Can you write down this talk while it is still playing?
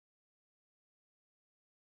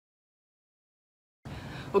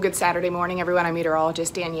Well, good Saturday morning, everyone. I'm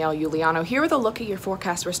meteorologist Danielle here with a look at your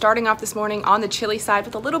forecast. We're starting off this morning on the chilly side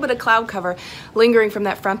with a little bit of cloud cover lingering from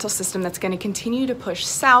that frontal system that's going to continue to push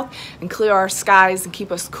south and clear our skies and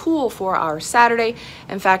keep us cool for our Saturday.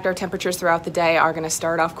 In fact, our temperatures throughout the day are going to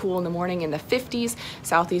start off cool in the morning in the 50s.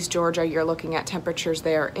 Southeast Georgia, you're looking at temperatures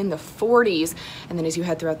there in the 40s. And then as you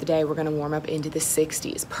head throughout the day, we're going to warm up into the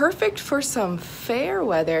 60s. Perfect for some fair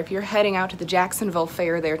weather. If you're heading out to the Jacksonville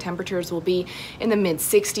Fair, there temperatures will be in the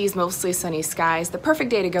mid-60s. Mostly sunny skies. The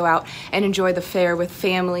perfect day to go out and enjoy the fair with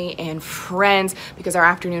family and friends because our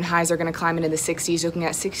afternoon highs are going to climb into the 60s, looking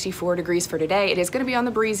at 64 degrees for today. It is going to be on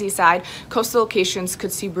the breezy side. Coastal locations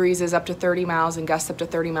could see breezes up to 30 miles and gusts up to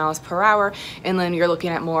 30 miles per hour. Inland, you're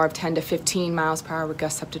looking at more of 10 to 15 miles per hour with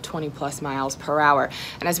gusts up to 20 plus miles per hour.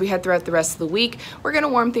 And as we head throughout the rest of the week, we're going to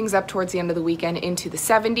warm things up towards the end of the weekend into the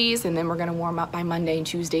 70s, and then we're going to warm up by Monday and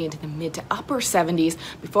Tuesday into the mid to upper 70s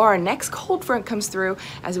before our next cold front comes through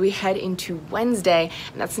as we head into Wednesday,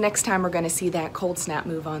 and that's the next time we're going to see that cold snap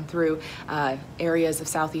move on through areas of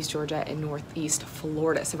southeast Georgia and northeast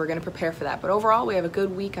Florida. So we're going to prepare for that. But overall, we have a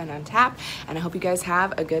good weekend on tap, and I hope you guys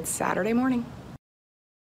have a good Saturday morning.